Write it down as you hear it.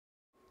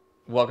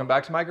Welcome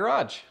back to my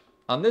garage.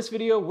 On this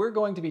video, we're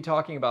going to be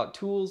talking about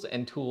tools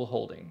and tool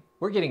holding.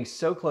 We're getting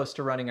so close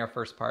to running our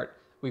first part.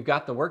 We've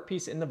got the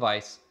workpiece in the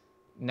vise.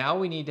 Now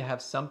we need to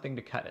have something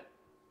to cut it.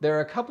 There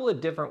are a couple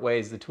of different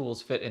ways the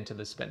tools fit into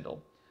the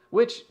spindle,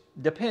 which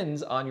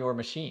depends on your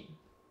machine.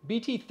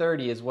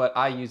 BT30 is what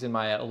I use in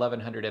my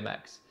 1100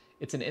 MX.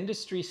 It's an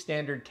industry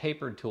standard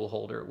tapered tool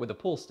holder with a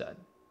pull stud.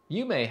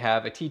 You may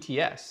have a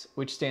TTS,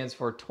 which stands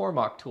for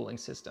Tormach Tooling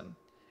System.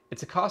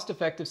 It's a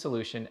cost-effective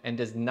solution and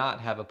does not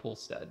have a pull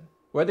stud.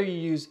 Whether you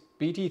use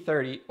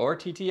BT30 or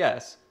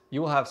TTS, you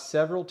will have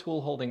several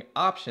tool holding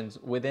options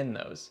within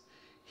those.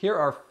 Here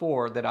are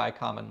 4 that I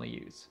commonly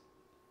use.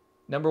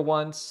 Number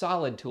 1,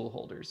 solid tool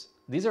holders.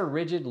 These are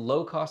rigid,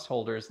 low-cost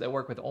holders that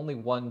work with only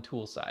one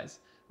tool size.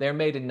 They are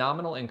made in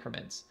nominal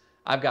increments.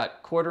 I've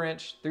got 1/4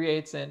 inch,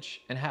 3/8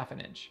 inch, and 1/2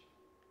 inch.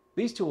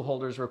 These tool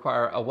holders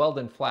require a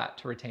Weldon flat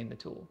to retain the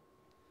tool.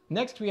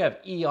 Next, we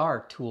have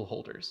ER tool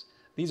holders.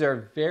 These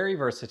are very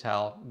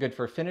versatile, good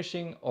for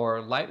finishing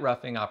or light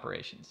roughing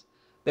operations.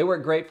 They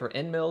work great for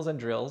end mills and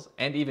drills,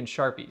 and even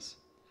Sharpies.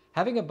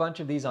 Having a bunch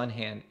of these on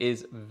hand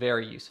is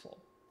very useful.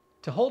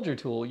 To hold your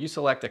tool, you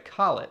select a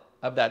collet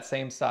of that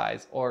same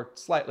size or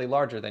slightly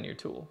larger than your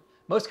tool.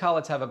 Most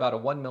collets have about a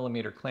 1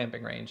 mm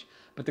clamping range,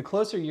 but the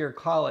closer your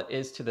collet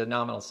is to the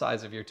nominal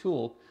size of your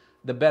tool,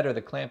 the better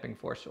the clamping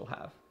force you'll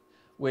have,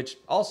 which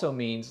also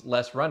means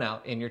less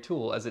runout in your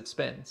tool as it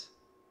spins.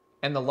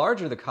 And the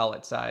larger the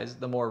collet size,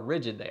 the more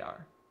rigid they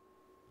are.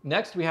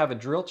 Next, we have a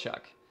drill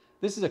chuck.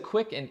 This is a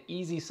quick and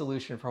easy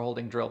solution for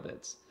holding drill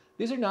bits.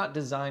 These are not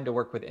designed to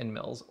work with end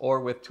mills or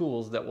with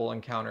tools that will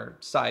encounter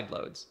side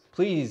loads.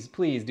 Please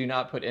do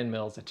not put end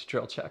mills into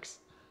drill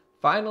chucks.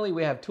 Finally,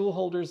 we have tool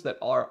holders that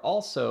are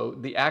also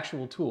the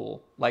actual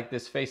tool, like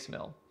this face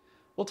mill.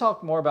 We'll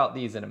talk more about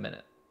these in a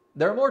minute.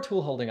 There are more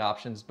tool holding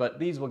options, but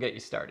these will get you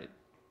started.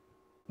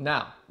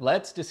 Now,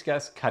 let's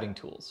discuss cutting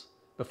tools.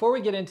 Before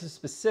we get into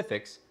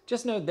specifics,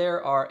 just know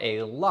there are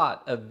a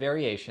lot of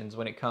variations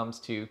when it comes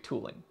to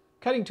tooling.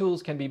 Cutting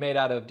tools can be made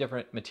out of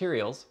different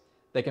materials.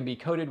 They can be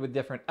coated with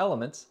different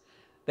elements.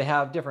 They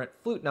have different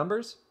flute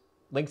numbers,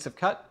 lengths of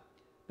cut.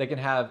 They can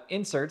have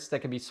inserts that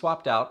can be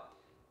swapped out.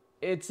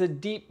 It's a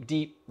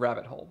deep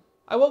rabbit hole.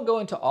 I won't go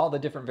into all the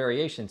different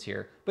variations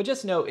here, but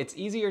just know it's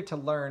easier to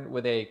learn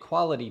with a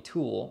quality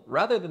tool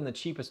rather than the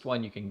cheapest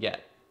one you can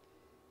get.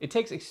 It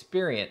takes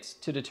experience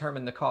to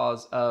determine the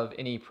cause of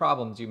any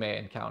problems you may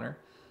encounter.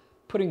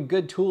 Putting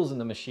good tools in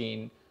the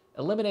machine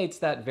eliminates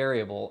that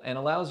variable and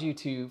allows you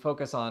to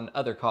focus on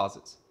other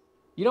causes.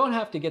 You don't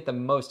have to get the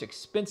most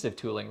expensive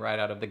tooling right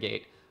out of the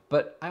gate,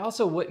 but I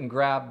also wouldn't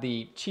grab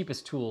the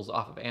cheapest tools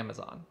off of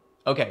Amazon.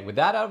 Okay, with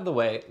that out of the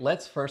way,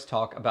 let's first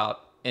talk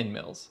about end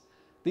mills.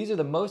 These are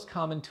the most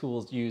common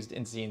tools used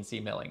in CNC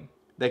milling.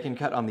 They can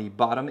cut on the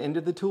bottom end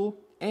of the tool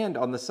and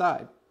on the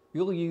side.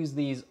 You'll use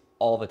these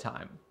all the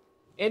time.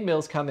 End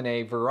mills come in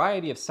a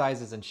variety of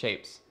sizes and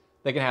shapes.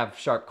 They can have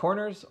sharp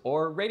corners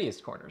or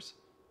radius corners.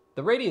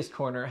 The radius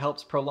corner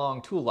helps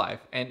prolong tool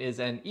life and is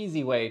an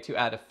easy way to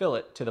add a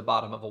fillet to the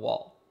bottom of a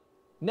wall.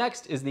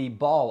 Next is the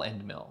ball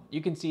end mill. You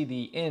can see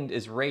the end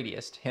is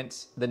radiused,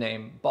 hence the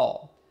name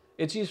ball.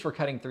 It's used for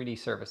cutting 3D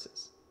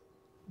surfaces.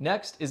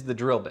 Next is the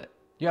drill bit.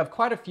 You have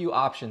quite a few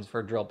options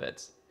for drill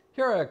bits.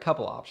 Here are a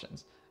couple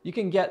options. You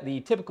can get the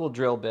typical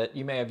drill bit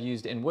you may have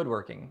used in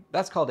woodworking.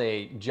 That's called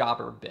a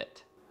jobber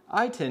bit.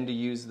 I tend to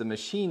use the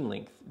machine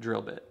length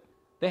drill bit.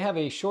 They have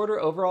a shorter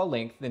overall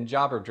length than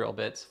jobber drill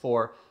bits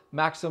for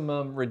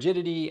maximum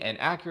rigidity and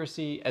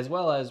accuracy, as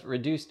well as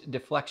reduced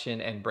deflection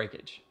and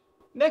breakage.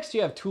 Next,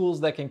 you have tools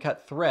that can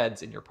cut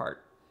threads in your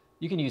part.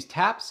 You can use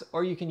taps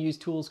or you can use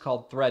tools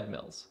called thread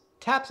mills.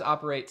 Taps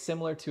operate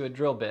similar to a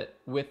drill bit,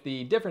 with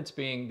the difference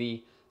being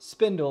the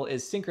spindle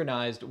is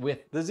synchronized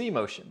with the Z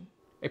motion.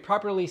 A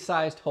properly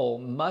sized hole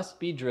must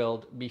be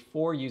drilled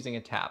before using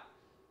a tap.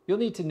 You'll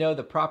need to know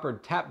the proper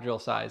tap drill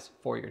size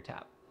for your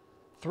tap.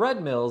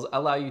 Thread mills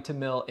allow you to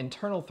mill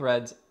internal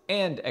threads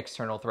and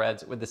external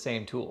threads with the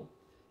same tool.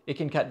 It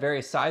can cut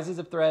various sizes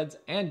of threads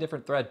and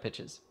different thread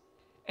pitches.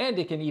 And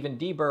it can even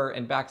deburr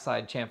and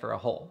backside chamfer a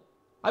hole.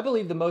 I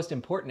believe the most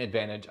important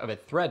advantage of a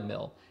thread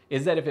mill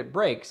is that if it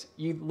breaks,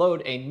 you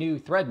load a new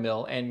thread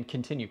mill and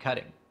continue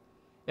cutting.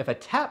 If a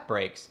tap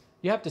breaks,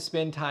 you have to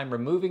spend time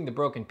removing the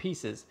broken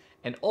pieces,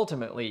 and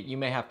ultimately you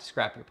may have to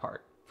scrap your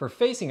part. For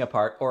facing a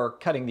part or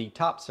cutting the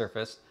top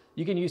surface,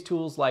 you can use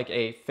tools like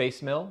a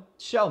face mill,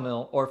 shell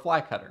mill, or fly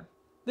cutter.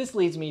 This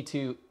leads me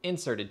to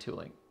inserted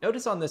tooling.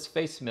 Notice on this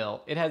face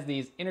mill, it has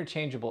these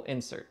interchangeable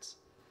inserts.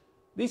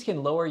 These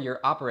can lower your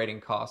operating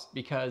costs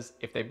because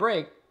if they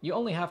break, you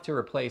only have to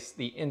replace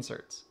the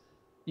inserts.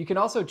 You can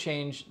also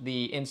change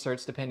the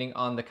inserts depending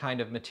on the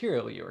kind of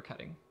material you are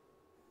cutting.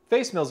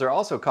 Face mills are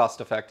also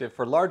cost-effective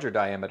for larger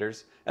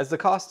diameters, as the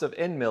cost of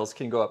end mills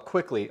can go up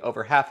quickly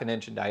over 1/2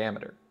 inch in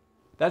diameter.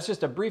 That's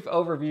just a brief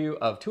overview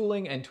of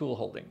tooling and tool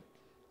holding.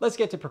 Let's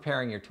get to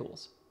preparing your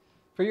tools.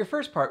 For your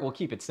first part, we'll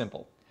keep it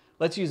simple.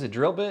 Let's use a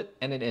drill bit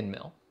and an end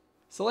mill.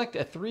 Select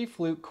a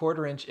 3-flute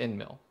 1/4 inch end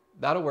mill.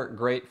 That'll work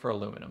great for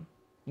aluminum.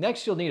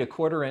 Next, you'll need a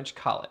 1/4 inch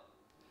collet.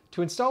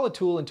 To install a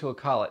tool into a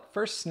collet,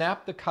 first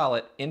snap the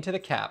collet into the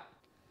cap,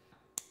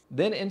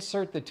 then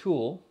insert the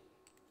tool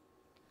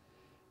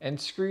and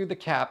screw the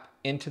cap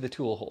into the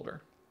tool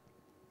holder.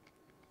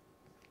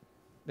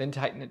 Then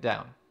tighten it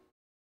down.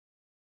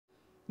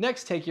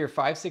 Next, take your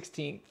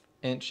 5/16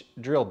 inch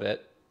drill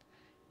bit,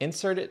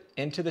 insert it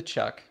into the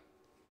chuck,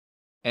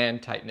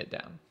 and tighten it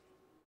down.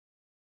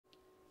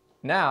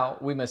 Now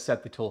we must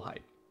set the tool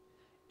height.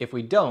 If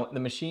we don't, the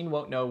machine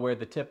won't know where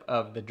the tip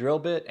of the drill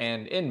bit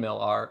and end mill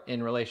are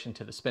in relation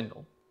to the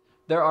spindle.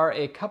 There are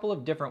a couple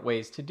of different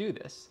ways to do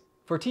this.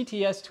 For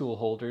TTS tool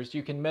holders,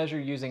 you can measure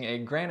using a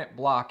granite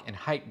block and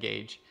height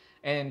gauge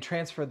and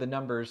transfer the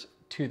numbers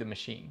to the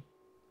machine.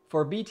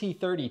 For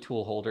BT30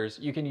 tool holders,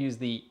 you can use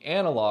the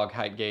analog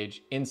height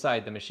gauge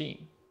inside the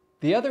machine.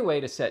 The other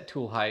way to set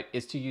tool height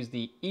is to use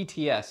the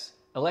ETS,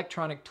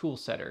 electronic tool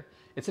setter.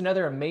 It's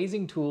another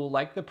amazing tool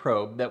like the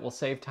probe that will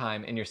save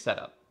time in your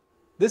setup.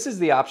 This is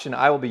the option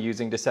I will be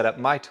using to set up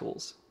my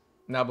tools.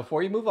 Now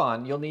before you move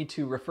on, you'll need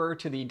to refer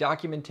to the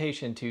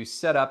documentation to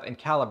set up and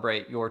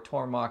calibrate your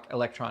Tormach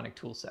electronic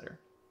tool setter.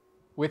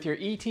 With your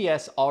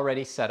ETS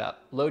already set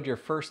up, load your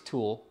first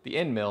tool, the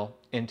end mill,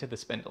 into the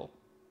spindle.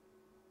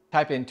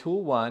 Type in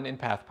Tool 1 in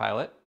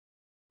PathPilot,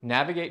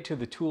 navigate to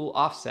the Tool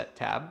Offset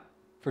tab.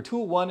 For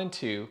Tool 1 and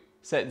 2,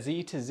 set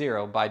Z to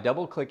 0 by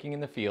double-clicking in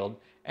the field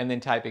and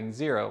then typing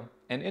 0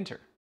 and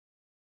enter.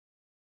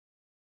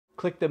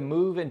 Click the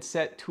Move and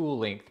Set Tool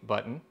Length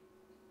button.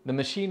 The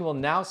machine will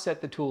now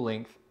set the tool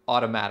length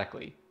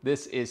automatically.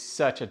 This is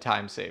such a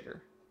time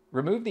saver.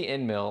 Remove the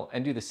end mill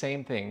and do the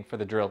same thing for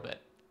the drill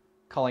bit,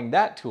 calling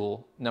that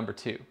tool number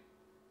 2.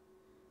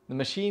 The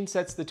machine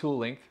sets the tool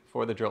length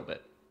for the drill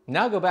bit.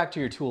 Now go back to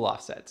your tool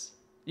offsets.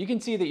 You can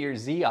see that your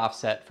Z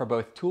offset for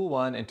both Tool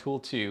 1 and Tool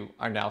 2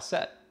 are now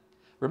set.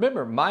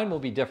 Remember, mine will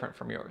be different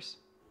from yours.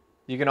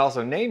 You can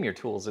also name your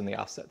tools in the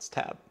Offsets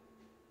tab.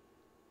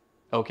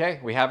 Okay,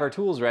 we have our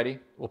tools ready.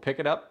 We'll pick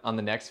it up on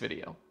the next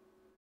video.